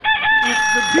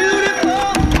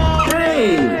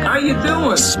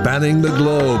spanning the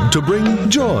globe to bring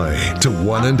joy to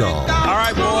one and all. All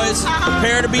right, boys,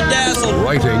 prepare to be dazzled.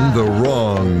 Righting the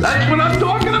wrongs. That's what I'm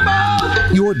talking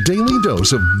about! Your daily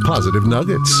dose of positive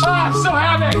nuggets. Oh, I'm so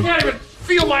happy I can't even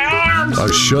feel my arms!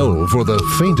 A show for the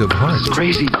faint of heart. It's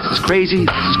crazy, it's crazy,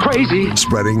 it's crazy.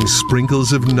 Spreading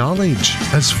sprinkles of knowledge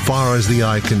as far as the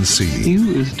eye can see.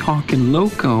 You is talking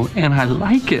loco, and I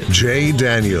like it. Jay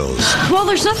Daniels. Well,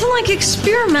 there's nothing like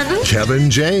experimenting. Kevin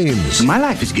James. My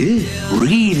life is good,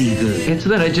 really good. It's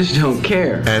that I just don't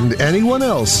care. And anyone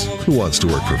else who wants to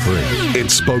work for free.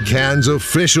 It's Spokane's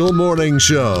official morning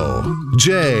show.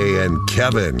 Jay and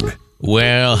Kevin.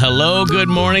 Well, hello, good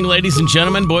morning, ladies and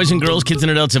gentlemen, boys and girls, kids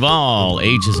and adults of all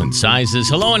ages and sizes.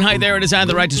 Hello and hi there. It is I,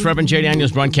 the Righteous Reverend Jay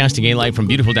Daniels, broadcasting a live from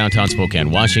beautiful downtown Spokane,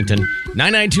 Washington.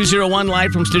 99201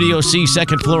 live from Studio C,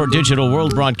 second floor, Digital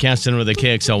World Broadcast Center of the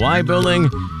KXLY building.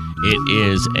 It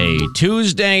is a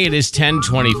Tuesday. It is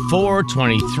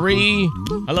 10/24/23.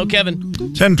 Hello, Kevin.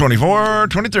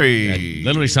 10/24/23. It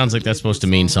literally sounds like that's supposed to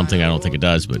mean something. I don't think it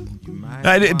does, but...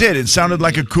 It did. It sounded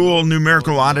like a cool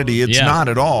numerical oddity. It's not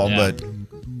at all, but...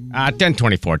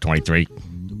 10/24/23.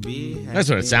 That's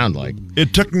what it sounded like.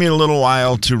 It took me a little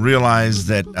while to realize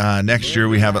that next year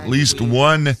we have at least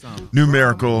one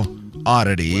numerical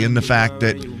oddity in the fact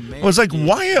that I was like,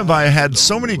 why have I had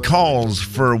so many calls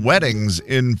for weddings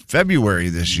in February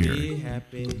this year?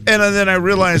 And then I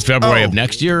realized... February of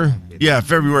next year? Yeah,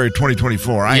 February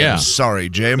 2024. I am sorry,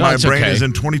 Jay. My brain is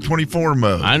in 2024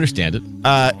 mode. I understand it.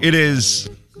 It is...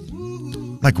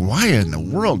 Like, why in the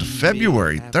world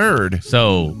February 3rd?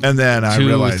 So, and then I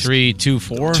realized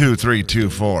 2324?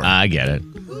 2324. I get it.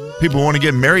 People want to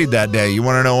get married that day. You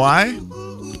want to know why?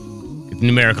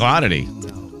 Numerical oddity.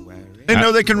 They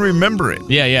know they can remember it.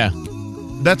 Yeah.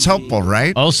 That's helpful,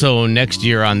 right? Also, next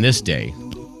year on this day,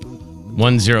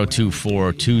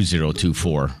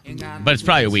 10242024. But it's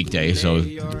probably a weekday, so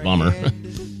bummer.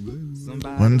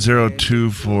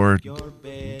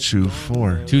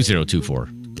 102424. 2024.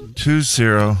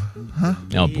 20, huh?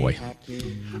 Oh, boy.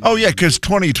 Oh, yeah, because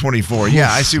 2024.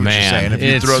 Yeah, I see what you're saying. If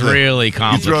it's really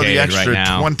complicated. You throw the extra right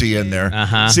now. 20 in there.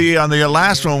 See, on the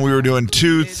last one, we were doing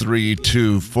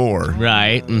 2324.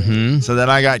 Right. Mm-hmm. So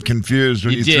then I got confused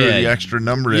when you threw the extra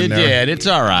number in there. You did. It's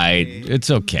all right.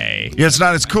 It's okay. Yeah, it's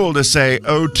not as cool to say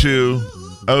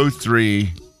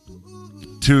 0203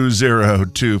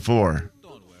 2024.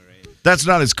 That's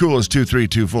not as cool as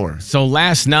 2324. So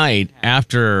last night,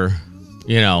 after,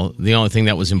 the only thing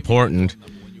that was important,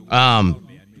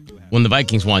 when the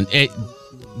Vikings won,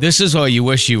 this is all you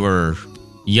wish you were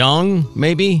young,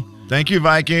 maybe? Thank you,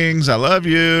 Vikings. I love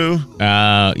you.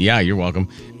 Yeah, you're welcome.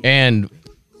 And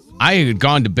I had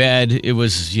gone to bed. It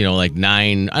was, like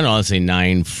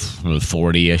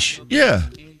 9:40-ish. Yeah.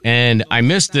 And I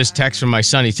missed this text from my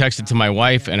son. He texted to my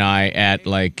wife and I at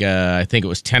I think it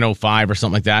was 10:05 or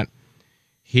something like that.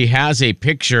 He has a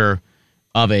picture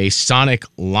of a Sonic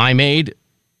limeade.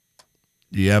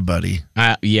 Yeah, buddy.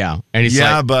 Yeah. And he's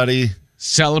like, buddy.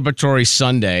 Celebratory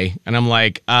Sunday. And I'm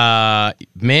like,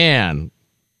 man,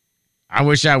 I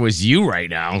wish I was you right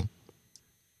now.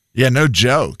 Yeah, no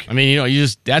joke. I mean,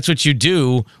 that's what you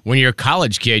do when you're a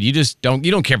college kid. You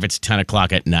don't care if it's 10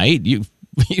 o'clock at night. You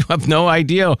have no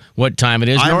idea what time it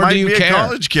is, nor do you care. I might be a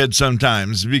college kid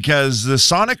sometimes because the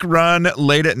Sonic run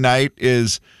late at night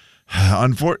is,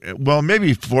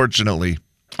 maybe fortunately,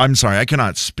 I'm sorry, I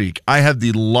cannot speak. I have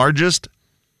the largest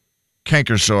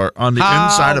canker sore on the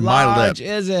inside of my lip. How large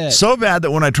is it? So bad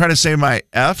that when I try to say my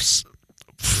F's,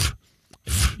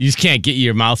 you just can't get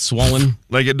your mouth swollen.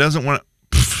 Like it doesn't want to.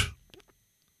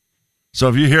 So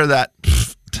if you hear that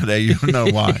today, you know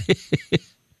why.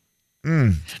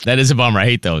 That is a bummer. I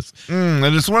hate those. And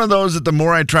it's one of those that the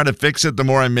more I try to fix it, the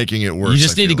more I'm making it worse. You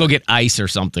just need to go get ice or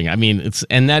something. I mean,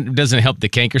 and that doesn't help the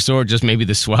canker sore, just maybe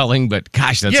the swelling. But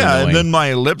gosh, that's annoying. And then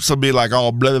my lips will be like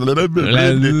all blah, blah, blah, blah,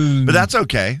 blah. But that's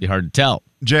okay. It's hard to tell.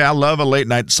 Jay, I love a late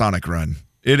night Sonic run.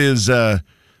 It is the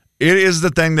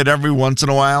thing that every once in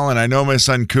a while, and I know my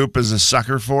son Coop is a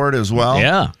sucker for it as well.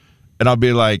 Yeah. And I'll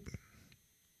be like,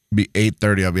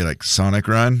 8:30. I'll be like, Sonic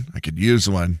run. I could use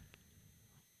one.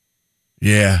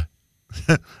 Yeah.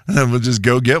 And then we'll just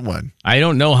go get one. I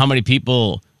don't know how many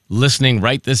people listening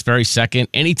right this very second,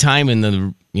 anytime in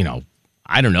the,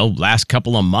 last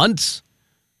couple of months.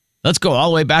 Let's go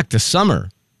all the way back to summer.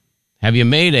 Have you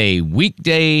made a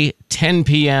weekday 10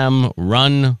 p.m.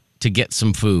 run to get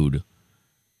some food?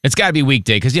 It's got to be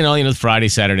weekday because, Friday,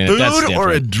 Saturday. Food that's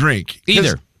or a drink?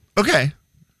 Either. Okay.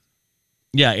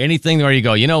 Yeah, anything where you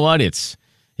go, you know what? It's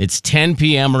 10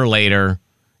 p.m. or later.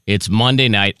 It's Monday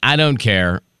night. I don't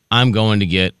care. I'm going to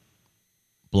get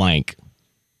blank.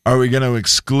 are we going to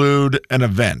exclude an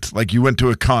event? Like you went to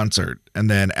a concert and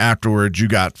then afterwards you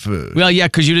got food. Well, yeah,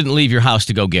 because you didn't leave your house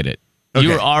to go get it. Okay.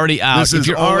 You were already out. If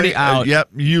you're already out.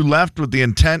 Yep, you left with the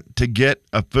intent to get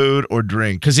a food or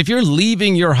drink. Because if you're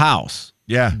leaving your house,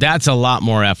 that's a lot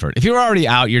more effort. If you're already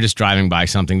out, you're just driving by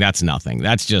something, that's nothing.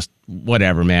 That's just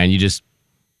whatever, man.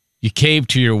 You cave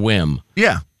to your whim.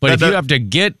 Yeah. But if you have to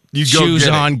get shoes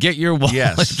on, get your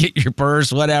wallet, get your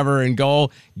purse, whatever, and go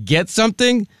get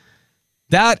something,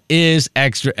 that is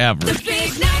extra effort. The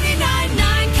big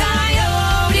 99.9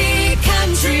 Coyote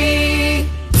Country.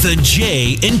 The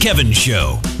Jay and Kevin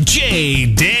Show.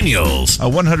 Jay Daniels.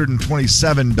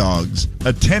 127 dogs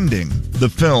attending the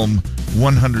film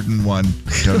 101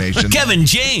 donations. Kevin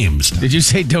James. Did you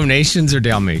say donations or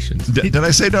Dalmatians? Did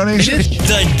I say donations?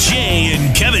 The Jay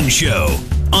and Kevin Show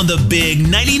on the big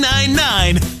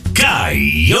 99.9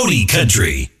 Coyote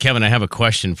Country. Kevin, I have a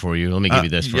question for you. Let me give you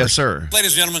this first. Yes, sir.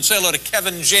 Ladies and gentlemen, say hello to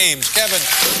Kevin James. Kevin.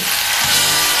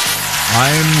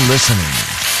 I'm listening.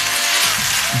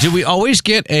 Do we always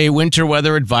get a winter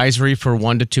weather advisory for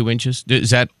 1 to 2 inches?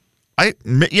 Is that?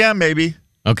 Yeah, maybe.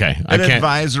 Okay. An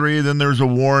advisory, then there's a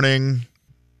warning.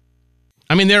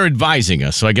 I mean, they're advising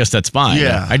us, so I guess that's fine.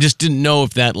 Yeah. I just didn't know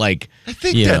if that, I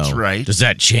think that's right. Does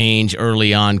that change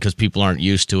early on because people aren't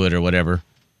used to it or whatever?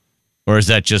 Or is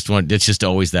that just it's just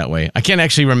always that way? I can't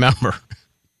actually remember.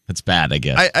 That's bad, I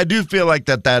guess. I do feel like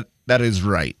that is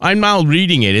right. I'm now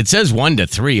reading it. It says 1 to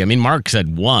 3. I mean, Mark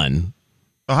said 1.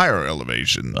 A higher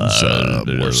elevations,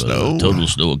 more snow. Total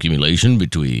snow accumulation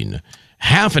between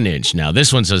half an inch. Now,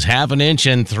 this one says half an inch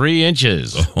and 3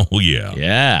 inches. Oh, yeah.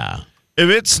 Yeah. If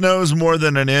it snows more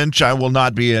than an inch, I will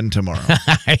not be in tomorrow.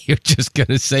 You're just going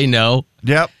to say no?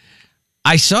 Yep.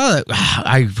 I saw that.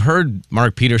 I've heard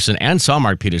Mark Peterson and saw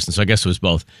Mark Peterson, so I guess it was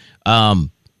both,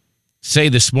 say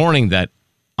this morning that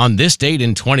on this date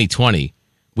in 2020,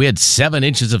 we had 7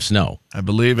 inches of snow. I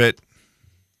believe it.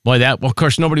 Boy, of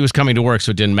course, nobody was coming to work, so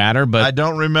it didn't matter. But I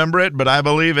don't remember it, but I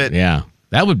believe it. Yeah,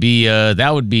 that would be.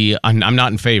 I'm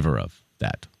not in favor of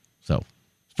that. So,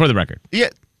 for the record, yeah,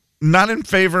 not in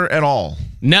favor at all.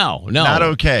 No, not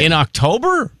okay. In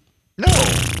October, no,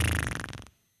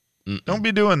 don't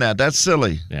be doing that. That's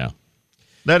silly. Yeah,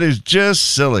 that is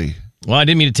just silly. Well, I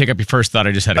didn't mean to take up your first thought.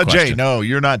 I just had a question. Jay, no,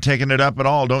 you're not taking it up at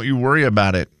all. Don't you worry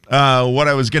about it. What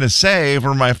I was going to say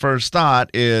for my first thought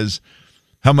is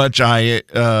how much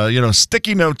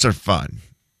sticky notes are fun.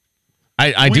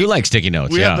 I do like sticky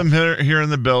notes. We have them here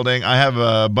in the building. I have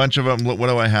a bunch of them. What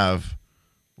do I have?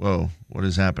 Whoa, what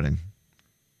is happening?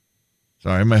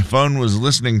 Sorry, my phone was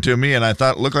listening to me, and I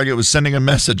thought it looked like it was sending a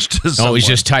message to someone. Oh, he's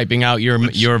just typing out your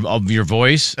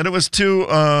voice? And it was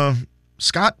to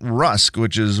Scott Rusk,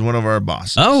 which is one of our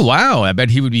bosses. Oh, wow. I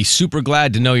bet he would be super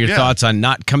glad to know your thoughts on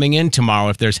not coming in tomorrow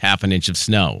if there's half an inch of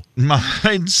snow.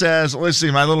 Mine says, let's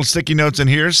see, my little sticky notes in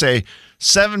here say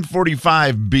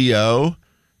 7:45 BO,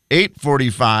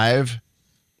 8:45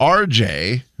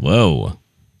 RJ. Whoa.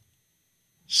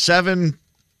 7:40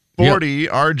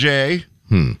 RJ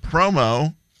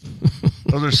promo.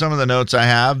 Those are some of the notes I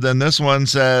have. Then this one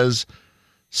says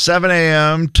 7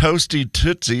 a.m. Toasty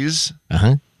Tootsies.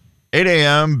 8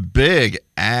 a.m. Big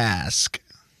Ask.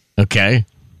 Okay.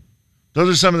 Those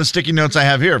are some of the sticky notes I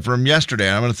have here from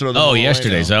yesterday. I'm going to throw them away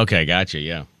yesterday's. now. Okay, gotcha,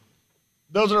 yeah.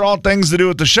 Those are all things to do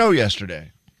with the show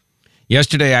yesterday.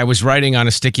 Yesterday, I was writing on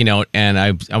a sticky note, and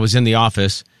I was in the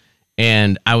office,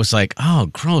 and I was like, oh,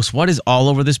 gross, what is all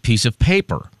over this piece of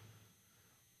paper?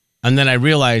 And then I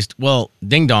realized, well,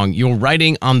 ding dong, you're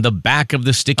writing on the back of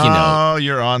the sticky note. Oh,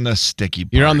 you're on the sticky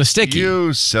part. You're on the sticky.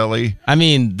 You silly. I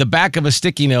mean, the back of a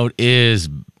sticky note is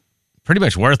pretty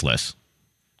much worthless.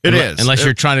 It is. Unless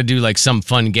you're trying to do like some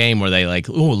fun game where they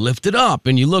lift it up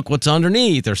and you look what's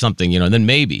underneath or something, then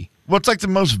maybe. Well, it's like the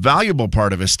most valuable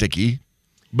part of a sticky,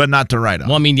 but not to write on.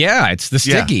 Well, I mean, yeah, it's the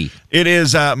sticky. Yeah. It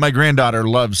is. My granddaughter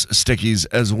loves stickies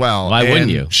as well. Why wouldn't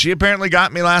you? She apparently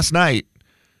got me last night.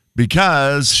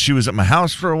 Because she was at my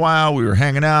house for a while. We were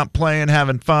hanging out, playing,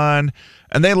 having fun.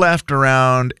 And they left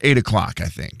around 8 o'clock, I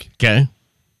think. Okay.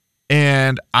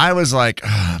 And I was like,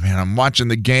 oh, man, I'm watching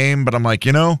the game. But I'm like,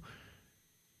 I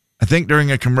think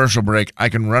during a commercial break, I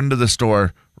can run to the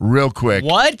store real quick.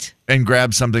 What? And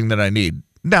grab something that I need.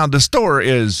 Now, the store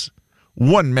is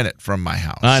 1 minute from my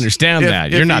house. I understand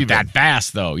that. You're not that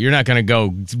fast, though. You're not going to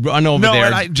go run over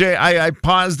there. No, and I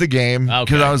paused the game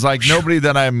because I was like, nobody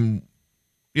that I'm...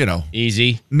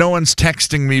 easy. No one's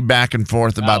texting me back and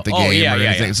forth about the game or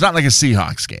anything. It's not like a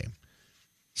Seahawks game.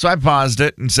 So I paused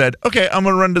it and said, okay, I'm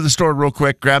going to run to the store real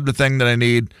quick, grab the thing that I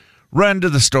need, run to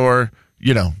the store,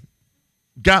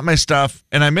 got my stuff,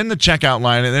 and I'm in the checkout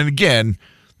line. And then again,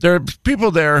 There are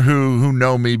people there who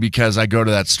know me because I go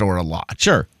to that store a lot.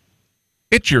 Sure.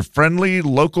 It's your friendly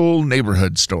local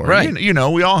neighborhood store. Right. You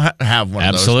know, we all have one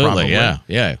of those. Absolutely, probably.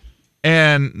 yeah.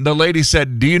 And the lady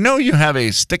said, do you know you have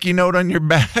a sticky note on your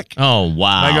back? Oh,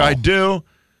 wow. I go, I do.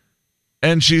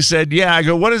 And she said, yeah. I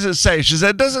go, what does it say? She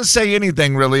said, it doesn't say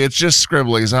anything really. It's just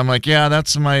scribblies. I'm like, yeah,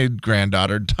 that's my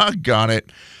granddaughter. Doggone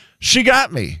it. She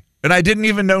got me. And I didn't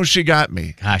even know she got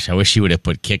me. Gosh, I wish she would have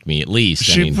put kick me at least.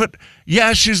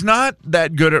 She's not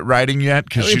that good at writing yet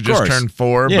because she just turned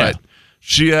 4, but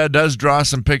she does draw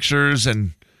some pictures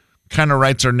and kind of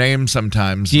writes her name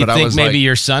sometimes. Do you think maybe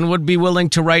your son would be willing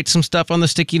to write some stuff on the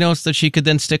sticky notes that she could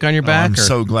then stick on your back? I'm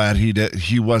so glad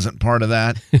he wasn't part of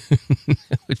that. It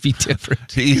would be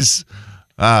different. He's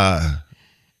a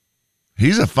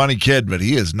funny kid, but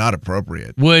he is not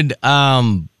appropriate. Would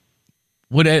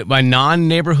a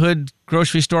non-neighborhood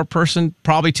grocery store person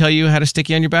probably tell you how to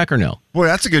sticky on your back or no? Boy,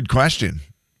 that's a good question.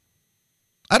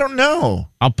 I don't know.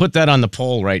 I'll put that on the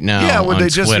poll right now. Yeah, would they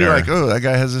just Twitter. be like, oh, that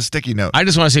guy has a sticky note? I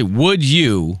just want to say, would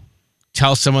you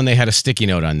tell someone they had a sticky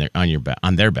note on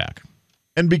their back?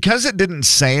 And because it didn't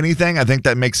say anything, I think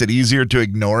that makes it easier to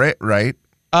ignore it, right?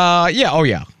 Yeah. Oh,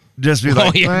 yeah. Just be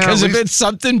like, because if it's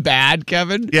something bad,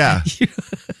 Kevin. Yeah.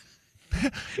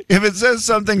 If it says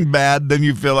something bad, then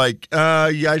you feel like,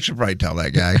 I should probably tell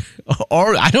that guy.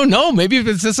 Or I don't know. Maybe if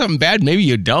it says something bad, maybe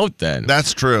you don't then.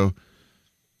 That's true.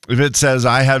 If it says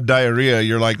I have diarrhea,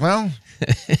 you're like, well,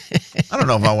 I don't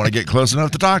know if I want to get close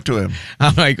enough to talk to him.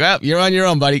 I'm like, well, you're on your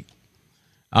own, buddy.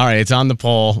 All right, it's on the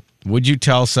poll. Would you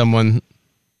tell someone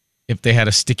if they had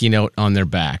a sticky note on their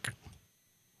back?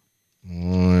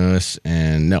 Yes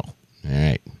and no. All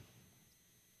right.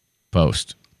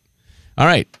 Post. All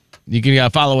right. You can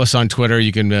follow us on Twitter.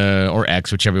 You can or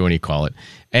X, whichever one you call it,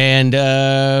 and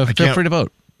feel free to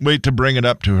vote. Wait to bring it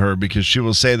up to her because she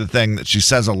will say the thing that she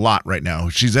says a lot right now.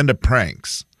 She's into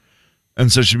pranks,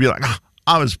 and so she'd be like,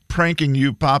 "I was pranking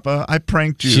you, Papa. I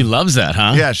pranked you." She loves that,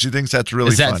 huh? Yeah, she thinks that's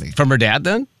really funny. From her dad,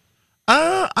 then?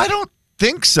 I don't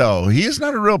think so. He is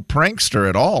not a real prankster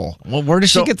at all. Well, where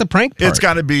does she get the prank part? It's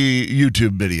got to be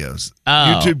YouTube videos. Oh.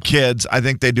 YouTube Kids, I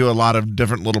think they do a lot of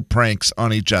different little pranks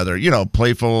on each other. You know,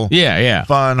 playful,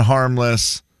 fun,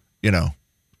 harmless. You know,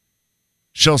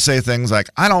 she'll say things like,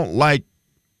 I don't like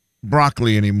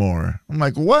broccoli anymore. I'm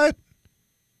like, what?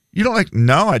 You don't like?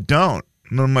 No, I don't.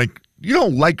 And I'm like, you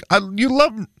don't like, you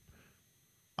love,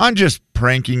 I'm just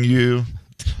pranking you.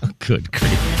 Good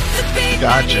grief.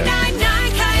 Gotcha.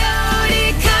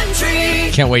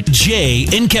 Can't wait. Jay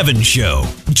and Kevin Show.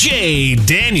 Jay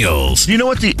Daniels. Do you know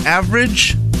what the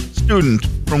average student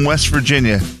from West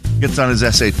Virginia gets on his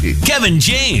SAT? Kevin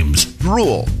James.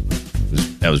 Drool.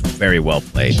 That was very well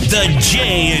played. The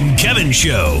Jay and Kevin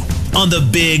Show on the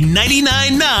Big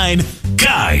 99.9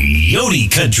 Coyote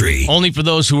Country. Only for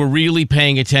those who are really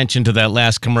paying attention to that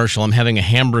last commercial, I'm having a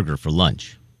hamburger for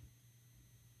lunch.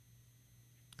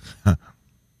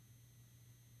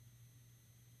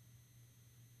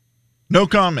 No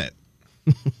comment.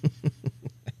 I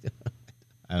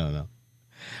don't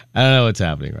know what's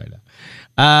happening right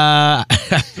now.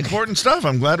 Important stuff.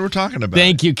 I'm glad we're talking about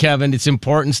Thank you, Kevin. It's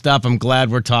important stuff. I'm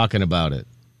glad we're talking about it.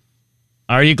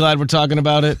 Are you glad we're talking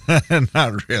about it?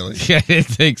 Not really. Yeah, I didn't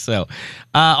think so.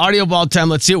 Audio ball time.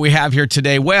 Let's see what we have here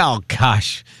today. Well,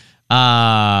 gosh.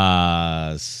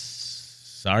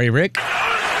 Sorry, Rick.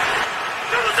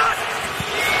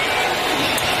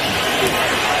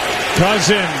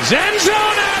 Cousins, end zone,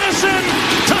 Addison,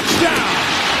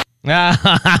 touchdown.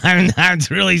 I'm not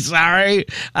really sorry.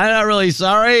 I'm not really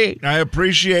sorry. I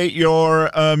appreciate your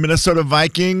Minnesota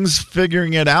Vikings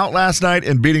figuring it out last night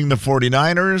and beating the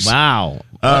 49ers. Wow.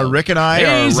 Rick and I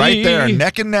are right there,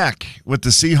 neck and neck, with the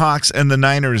Seahawks and the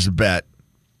Niners bet.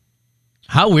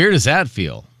 How weird does that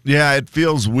feel? Yeah, it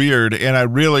feels weird, and I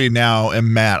really now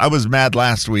am mad. I was mad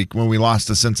last week when we lost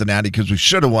to Cincinnati because we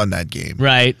should have won that game.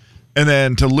 Right. And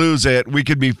then to lose it, we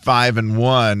could be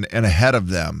 5-1 and ahead of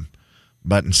them.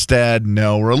 But instead,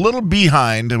 no, we're a little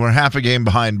behind, and we're half a game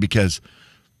behind because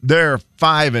they're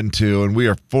 5-2 and we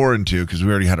are 4-2 because we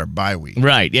already had our bye week.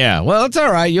 Right? Yeah. Well, it's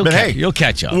all right. You'll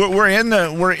catch up. We're in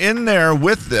there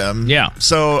with them. Yeah.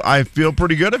 So I feel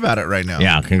pretty good about it right now.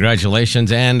 Yeah.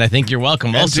 Congratulations, and I think you're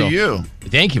welcome. And also, to you.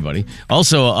 Thank you, buddy.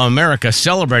 Also, America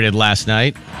celebrated last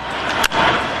night.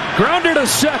 Grounded a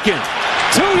second.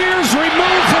 2 years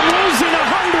removed from losing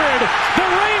 100. The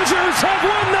Rangers have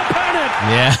won the pennant.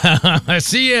 Yeah.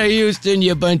 See ya, Houston,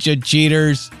 you bunch of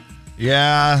cheaters.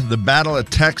 Yeah, the Battle of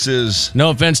Texas.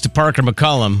 No offense to Parker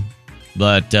McCollum,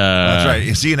 but that's right.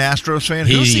 Is he an Astros fan?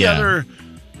 Who's the other?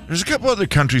 There's a couple other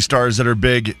country stars that are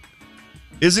big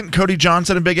Isn't Cody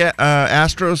Johnson a big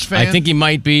Astros fan? I think he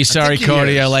might be. Sorry,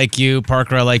 Cody, I like you.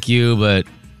 Parker, I like you, but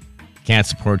can't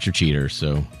support your cheaters.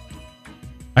 So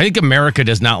I think America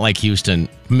does not like Houston,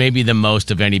 maybe the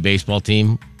most of any baseball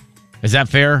team. Is that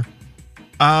fair?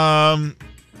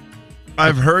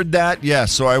 I've heard that,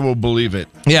 yes, so I will believe it.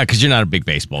 Yeah, because you're not a big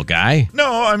baseball guy.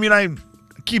 No, I mean, I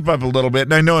keep up a little bit,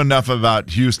 and I know enough about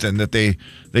Houston that they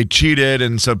cheated,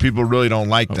 and so people really don't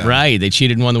like them. Right, they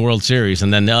cheated and won the World Series,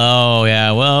 and then,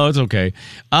 it's okay.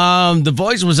 The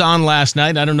Voice was on last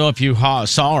night. I don't know if you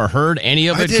saw or heard any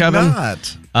of it, Kevin. I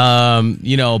did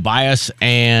not. Bias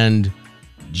and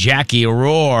Jackie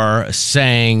Roar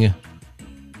sang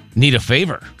Need a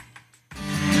Favor.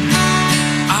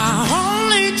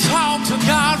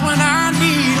 God when I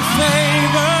need a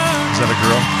favor. Is that a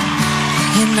girl?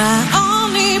 And I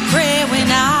only pray when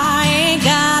I ain't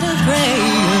gotta pray.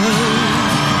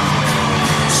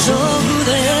 So who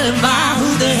the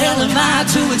hell am I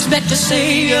to expect a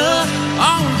savior?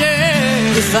 Oh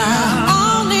yeah. If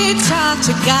I only talk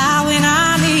to God when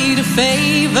I need a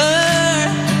favor.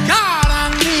 God,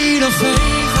 I need a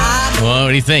favor. Well, what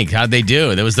do you think? How'd they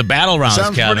do? There was the battle rounds,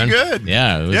 Sounds Kevin. pretty good.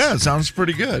 Yeah. It sounds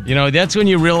pretty good. That's when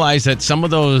you realize that some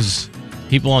of those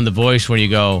people on The Voice, where you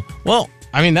go, well,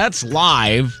 I mean, that's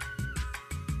live,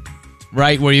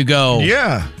 right? Where you go,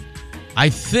 yeah. I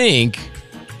think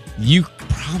you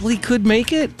probably could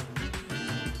make it.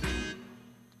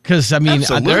 Because, I mean,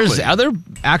 there's other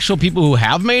actual people who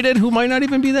have made it who might not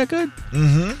even be that good.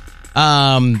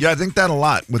 Mm-hmm. Yeah, I think that a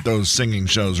lot with those singing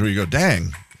shows where you go,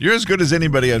 dang. You're as good as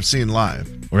anybody I've seen live.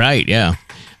 Right, yeah.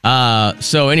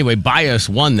 So anyway, Bias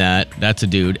won that. That's a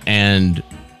dude. And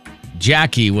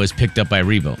Jackie was picked up by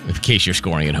Rebo, in case you're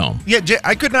scoring at home. Yeah,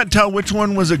 I could not tell which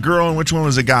one was a girl and which one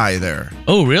was a guy there.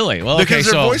 Oh, really? Well,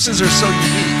 because their voices are so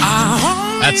unique.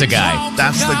 That's a guy.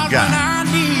 That's the guy.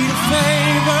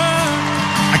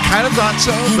 I kind of thought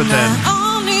so, but then...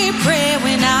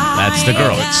 That's the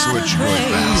girl. It switched really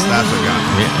fast. That's a guy.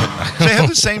 Yeah. They have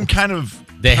the same kind of...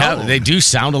 They do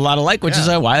sound a lot alike, which is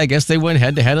why I guess they went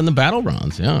head-to-head in the battle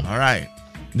rounds. Yeah. All right.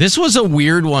 This was a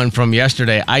weird one from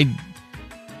yesterday. I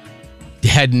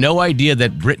had no idea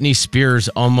that Britney Spears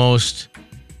almost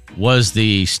was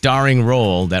the starring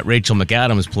role that Rachel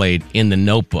McAdams played in The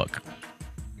Notebook.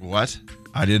 What?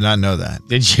 I did not know that.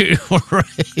 Did you?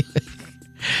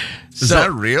 Is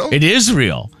that real? It is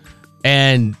real.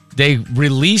 And they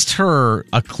released her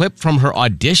a clip from her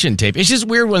audition tape. It's just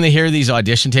weird when they hear these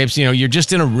audition tapes. You're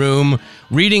just in a room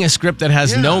reading a script that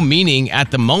has no meaning at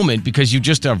the moment because you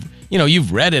just have,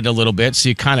 you've read it a little bit, so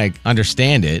you kind of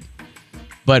understand it.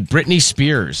 But Britney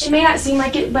Spears. It may not seem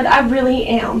like it, but I really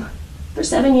am. For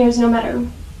 7 years, no matter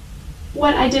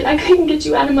what I did, I couldn't get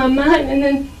you out of my mind. And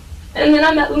then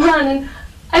I met Lon, and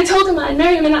I told him I'd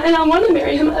marry him, and I want to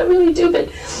marry him. I really do, but...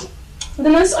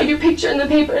 Then I saw your picture in the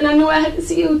paper, and I knew I had to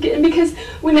see you again because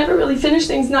we never really finished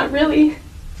things, not really.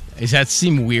 Does that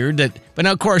seem weird? But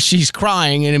now, of course, she's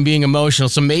crying and being emotional,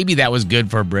 so maybe that was good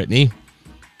for Britney.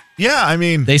 Yeah, I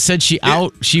mean... They said she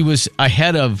was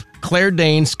ahead of Claire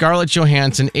Danes, Scarlett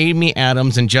Johansson, Amy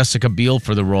Adams, and Jessica Biel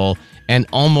for the role, and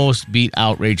almost beat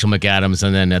out Rachel McAdams,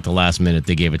 and then at the last minute,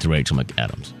 they gave it to Rachel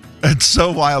McAdams. It's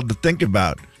so wild to think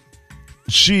about.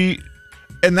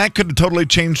 And that could have totally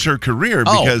changed her career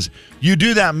because you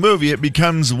do that movie, it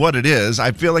becomes what it is.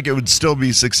 I feel like it would still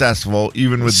be successful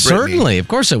even with Britney. Certainly, of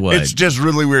course it would. It's just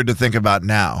really weird to think about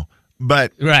now.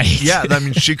 But right. Yeah, I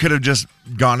mean, she could have just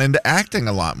gone into acting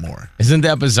a lot more. Isn't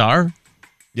that bizarre?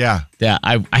 Yeah. Yeah,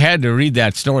 I had to read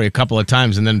that story a couple of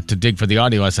times and then to dig for the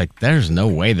audio, I was like, there's no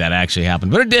way that actually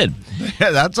happened. But it did. Yeah,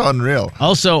 that's unreal.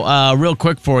 Also, real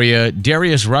quick for you,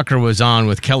 Darius Rucker was on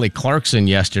with Kelly Clarkson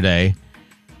yesterday.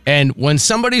 And when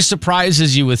somebody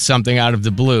surprises you with something out of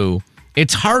the blue,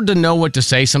 it's hard to know what to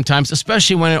say sometimes,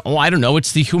 especially when,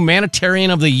 it's the Humanitarian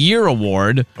of the Year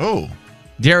award. Oh.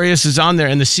 Darius is on there,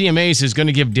 and the CMAs is going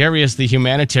to give Darius the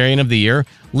Humanitarian of the Year.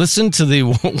 Listen to the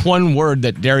one word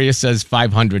that Darius says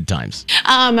 500 times.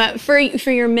 For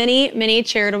your many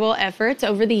charitable efforts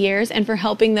over the years and for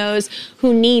helping those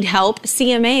who need help,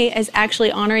 CMA is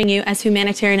actually honoring you as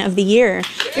Humanitarian of the Year.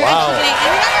 Wow.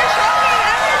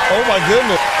 Oh my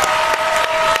goodness.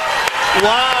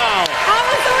 Wow.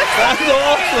 That's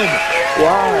awesome.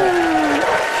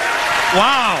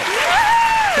 Wow.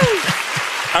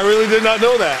 I really did not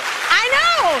know that. I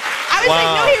know. I was like,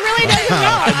 no, he really doesn't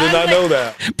know. I did not know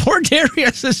that. Poor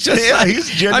Darius is just he's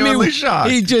genuinely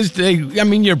shocked. He just,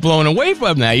 you're blown away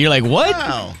from that. You're like, what?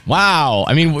 Wow.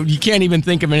 I mean, you can't even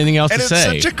think of anything else to say.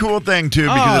 And it's such a cool thing, too,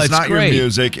 because it's not great. your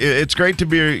music. It's great to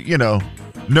be,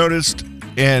 noticed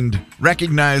and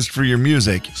recognized for your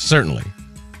music. Certainly.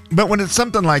 But when it's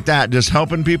something like that, just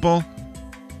helping people,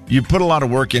 you put a lot of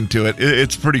work into it.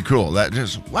 It's pretty cool. That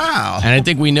just, wow. And I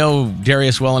think we know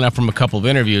Darius well enough from a couple of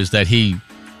interviews that he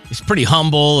is pretty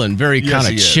humble and very kind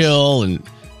of chill. And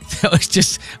so it's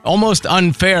just almost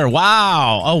unfair.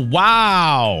 Wow. Oh,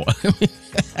 wow.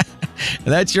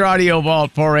 That's your audio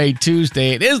vault for a Tuesday.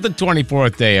 It is the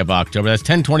 24th day of October. That's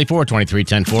 10/24,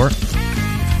 23/10/4.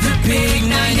 The big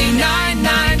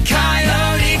 99.9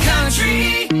 Coyote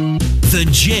Country. The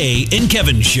Jay and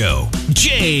Kevin Show.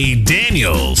 Jay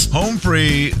Daniels. Home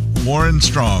free. Warren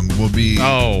Strong will be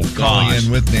calling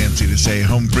in with Nancy to say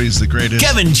home free is the greatest.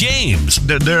 Kevin James.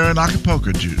 They're an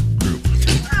Acapulco group.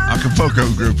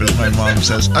 Acapulco group, as my mom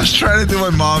says. I was trying to do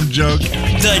my mom joke.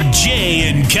 The Jay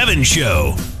and Kevin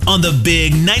Show on the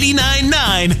big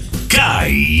 99.9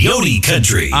 Coyote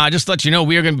Country. Just to let you know,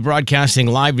 we are going to be broadcasting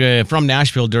live from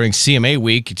Nashville during CMA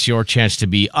week. It's your chance to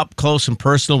be up close and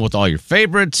personal with all your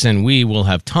favorites, and we will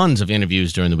have tons of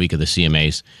interviews during the week of the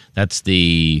CMAs. That's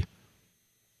the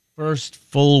first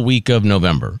full week of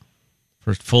November.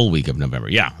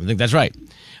 Yeah, I think that's right.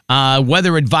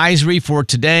 Weather advisory for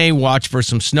today. Watch for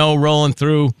some snow rolling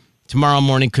through. Tomorrow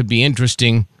morning could be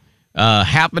interesting.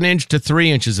 1/2 inch to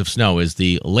 3 inches of snow is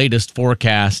the latest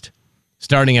forecast,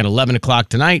 starting at 11 o'clock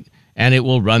tonight, and it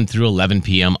will run through 11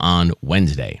 p.m. on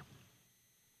Wednesday.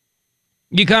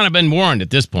 You kind of been warned at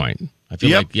this point. I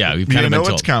feel like, we've kind of been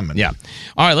told. It's coming. Yeah.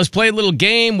 All right, let's play a little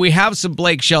game. We have some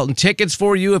Blake Shelton tickets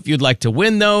for you if you'd like to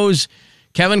win those.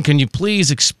 Kevin, can you please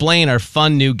explain our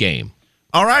fun new game?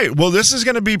 All right. Well, this is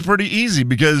going to be pretty easy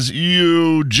because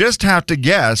you just have to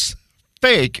guess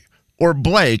fake or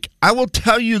Blake. I will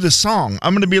tell you the song.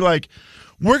 I'm going to be like,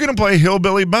 we're going to play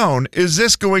Hillbilly Bone. Is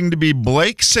this going to be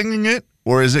Blake singing it,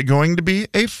 or is it going to be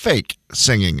a fake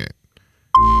singing it?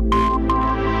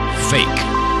 Fake.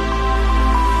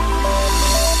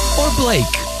 Or Blake.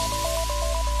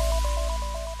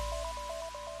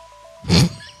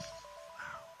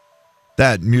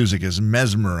 That music is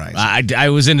mesmerizing. I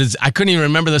was in. I couldn't even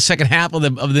remember the second half of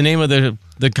the name of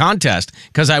the contest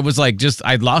because I was like,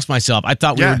 I'd lost myself. I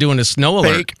thought we were doing a snow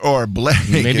alert. Fake or Blake.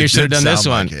 Maybe I should have done this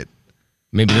one.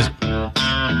 Maybe this.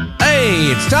 Hey,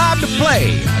 it's time to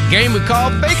play a game we call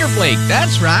Baker Blake.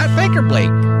 That's right, Baker Blake.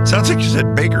 Sounds like you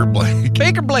said Baker Blake.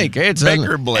 Baker Blake. It's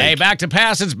Baker Blake. Hey, back to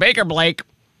pass. It's Baker Blake.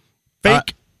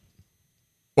 Fake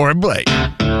or Blake.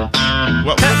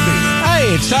 What would it be?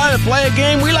 Hey, it's time to play a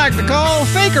game we like to call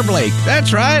Faker Blake.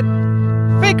 That's right,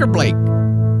 Faker Blake.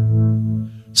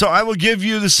 So I will give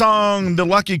you the song, the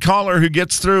lucky caller who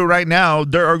gets through right now.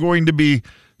 There are going to be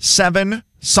 7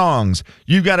 songs.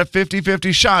 You've got a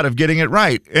 50-50 shot of getting it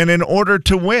right. And in order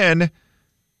to win,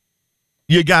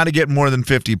 you got to get more than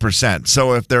 50%.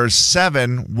 So if there's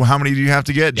 7, how many do you have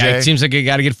to get, Jay? Yeah, it seems like you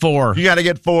got to get 4. You got to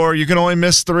get 4. You can only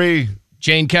miss 3.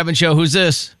 Jane Kevin Show, who's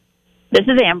this? This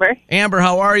is Amber. Amber,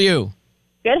 how are you?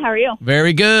 Good, how are you?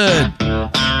 Very good.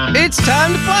 It's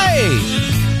time to play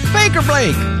Faker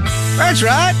Blake. That's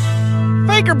right.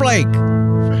 Faker Blake.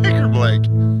 Faker Blake.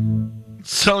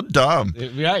 So dumb.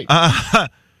 Right.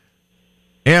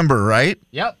 Amber, right?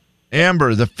 Yep.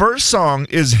 Amber, the first song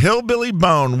is Hillbilly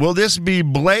Bone. Will this be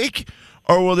Blake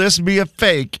or will this be a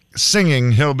fake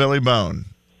singing Hillbilly Bone?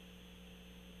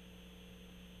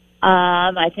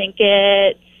 I think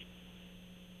it's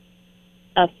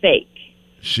a fake.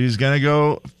 She's going to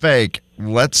go fake.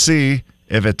 Let's see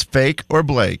if it's fake or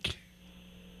Blake.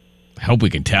 I hope we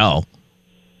can tell.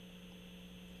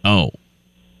 Oh.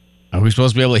 Are we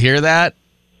supposed to be able to hear that?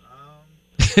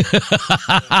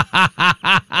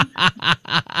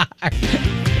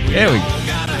 There we go.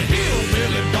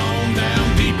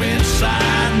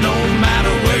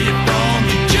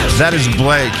 That is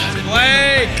Blake.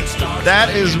 Blake! That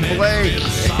is Blake.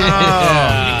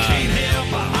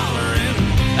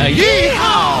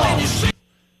 Yeehaw!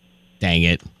 Dang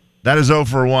it. That is 0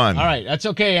 for 1. All right, that's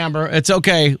okay, Amber. It's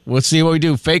okay. We'll see what we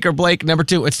do. Fake or Blake, number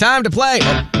 2. It's time to play.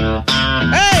 Oh.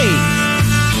 Hey!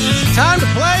 Time to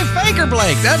play Faker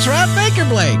Blake. That's right, Faker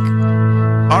Blake.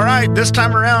 All right, this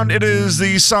time around, it is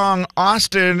the song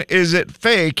Austin. Is it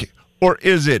fake or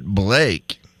is it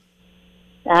Blake?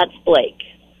 That's Blake.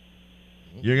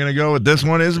 You're going to go with this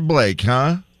one is Blake,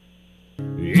 huh?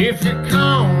 If you're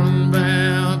calling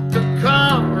about the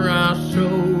car I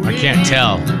sold, I can't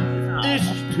tell. This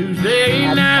is Tuesday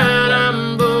night,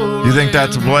 I'm bored. You think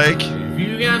that's Blake? If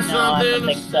you got something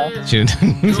to say,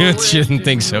 She didn't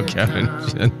think so, Kevin.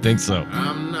 She didn't think so.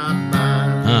 I'm not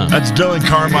buying. That's Dylan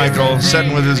Carmichael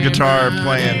sitting with his guitar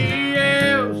playing.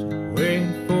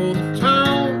 Waiting for the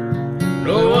tone,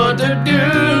 know what to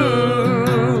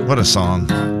do. What a song.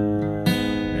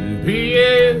 And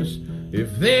P.S.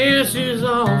 If this is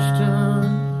Austin,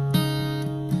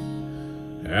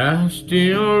 I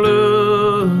still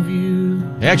love of you.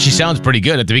 It actually sounds pretty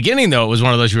good. At the beginning, though, it was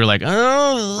one of those you were like,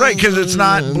 oh. Right, because it's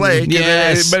not Blake.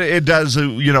 Yes. But it does,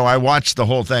 I watched the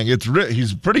whole thing.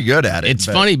 He's pretty good at it. It's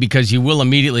funny because you will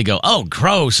immediately go, oh,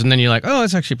 gross. And then you're like, oh,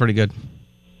 it's actually pretty good.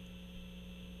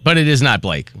 But it is not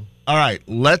Blake. All right,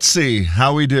 let's see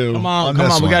how we do. Come on.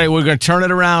 We're going to turn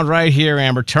it around right here,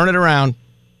 Amber. Turn it around.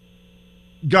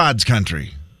 God's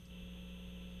Country.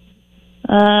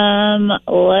 Let's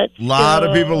A lot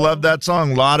of people love that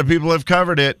song. A lot of people have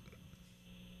covered it.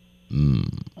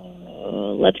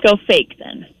 Let's go fake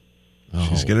then.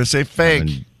 She's going to say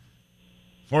fake.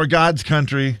 For God's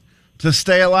Country to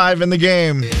stay alive in the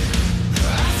game. Look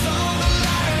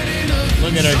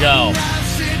at her go.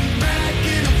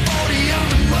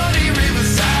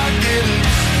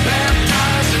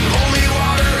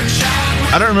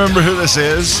 I don't remember who this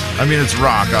is. I mean, it's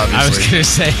rock, obviously. I was going to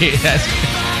say that.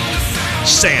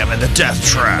 Sam and the Death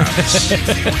Traps.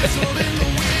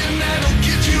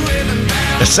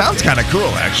 It sounds kind of cool,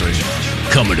 actually.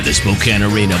 Coming to the Spokane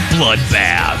Arena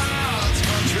bloodbath.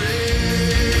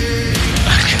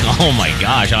 Oh my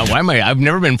gosh! I've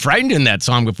never been frightened in that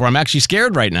song before. I'm actually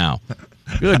scared right now.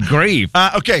 Good grief!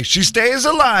 Okay, she stays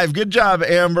alive. Good job,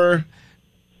 Amber.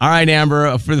 All right,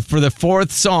 Amber. For the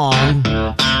fourth song.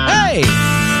 Hey,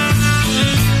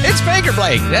 it's Faker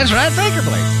Blake. That's right, Faker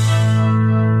Blake.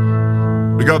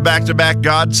 We go back-to-back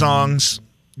God songs.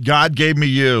 God Gave Me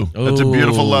You. That's a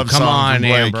beautiful love song. Come on, from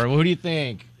Blake. Amber. Who do you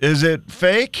think? Is it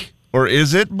fake or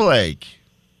is it Blake?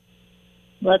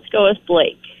 Let's go with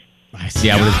Blake. I see.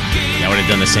 I would have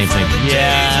done the same thing.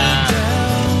 Yeah.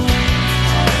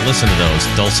 Listen to those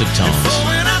dulcet tones.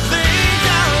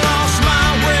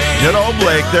 Good old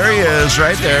Blake. There he is,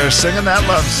 right there, singing that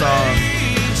love song.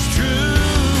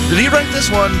 Did he write this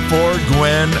one for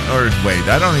Gwen? Or wait,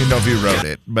 I don't even know if he wrote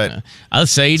it, but I'll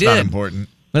say he did. Not important.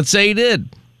 Let's say he did.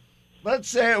 Let's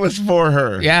say it was for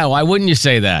her. Yeah, why wouldn't you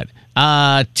say that?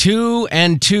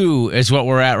 2-2 is what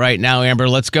we're at right now, Amber.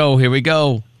 Let's go. Here we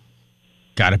go.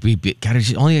 Gotta be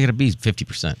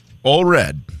 50%. All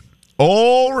red.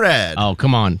 All red. Oh,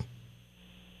 come on.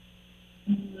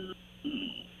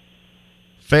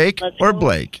 Fake or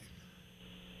Blake?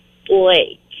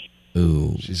 Blake.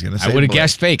 Ooh. She's going to say I would have Blake.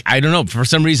 guessed fake. I don't know. For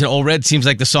some reason, Old Red seems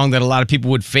like the song that a lot of people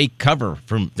would fake cover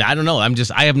from. I don't know.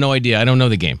 I have no idea. I don't know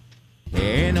the game.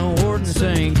 Ain't no word to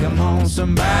sing, come on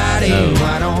somebody,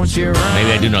 why don't you run?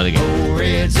 Maybe I do know the game. Old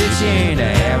Red's itching to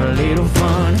have a little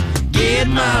fun. Get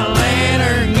my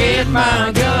lantern, get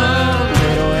my gun.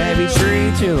 Little heavy tree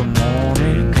till the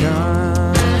morning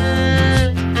comes.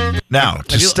 Now,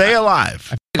 to stay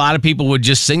alive. A lot of people would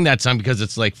just sing that song because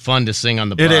it's like fun to sing on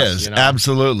the bus. It is, you know?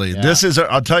 absolutely. Yeah. This is,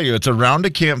 I'll tell you, it's around a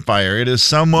campfire. It is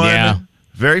someone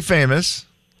very famous.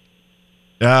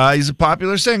 He's a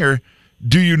popular singer.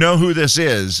 Do you know who this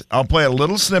is? I'll play a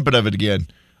little snippet of it again.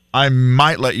 I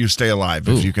might let you stay alive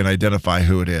if you can identify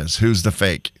who it is. Who's the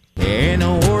fake? Ain't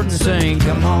no word to sing,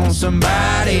 come on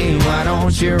somebody, why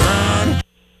don't you run?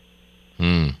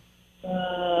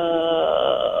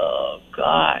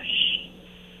 Gosh.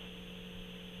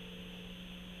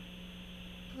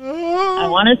 I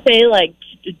want to say like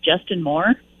Justin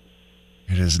Moore.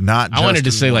 It is not. I wanted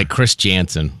to say like Chris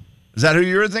Jansen. Is that who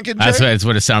you were thinking, Jay? That's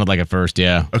what it sounded like at first,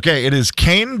 yeah. Okay, it is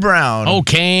Kane Brown. Oh,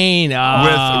 Kane. Oh.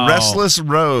 With Restless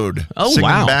Road.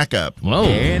 Singing backup. Whoa.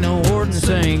 Ain't no word to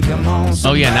sing, come on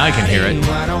Oh, yeah, now I can hear it.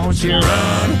 why don't you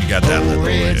run? You got that little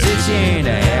Red's itching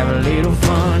to have a little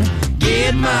fun.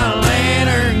 Get my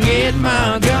lantern, get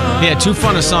my gun. Yeah, too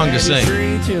fun a song to sing.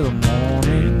 Tree till the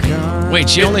morning comes. Wait,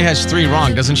 she only has 3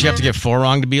 wrong. Doesn't she have to get 4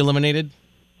 wrong to be eliminated?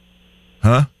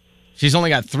 Huh? She's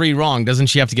only got 3 wrong. Doesn't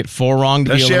she have to get 4 wrong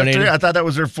to be eliminated? I thought that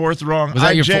was her 4th wrong. Was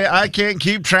that your Jay, I can't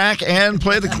keep track and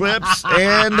play the clips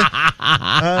and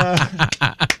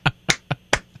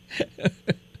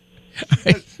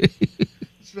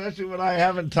especially when I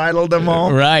haven't titled them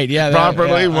all right, yeah,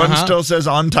 properly. One still says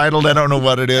untitled. I don't know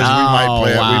what it is. We might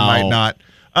play it. We might not.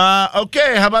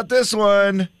 Okay, how about this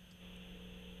one?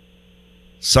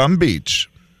 Some Beach.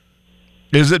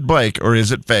 Is it Blake or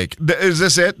is it fake? Is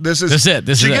this it? This is it.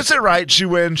 She gets it right, she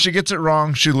wins. She gets it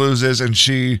wrong, she loses, and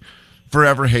she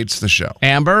forever hates the show.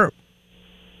 Amber?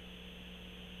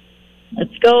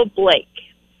 Let's go Blake.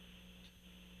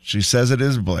 She says it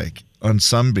is Blake on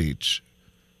Some Beach.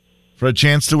 For a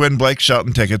chance to win Blake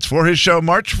Shelton tickets for his show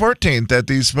March 14th at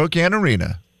the Spokane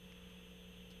Arena.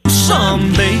 Some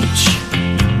beach.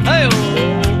 Hey,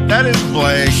 that is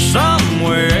Blake.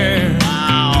 Somewhere.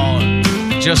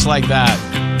 Just like that.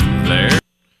 There.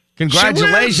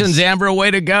 Congratulations, Amber.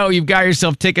 Way to go. You've got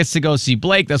yourself tickets to go see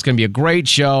Blake. That's going to be a great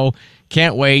show.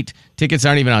 Can't wait. Tickets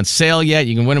aren't even on sale yet.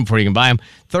 You can win them before you can buy them.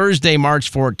 Thursday,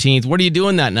 March 14th. What are you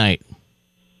doing that night?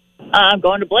 I'm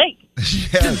going to Blake.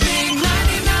 Yes.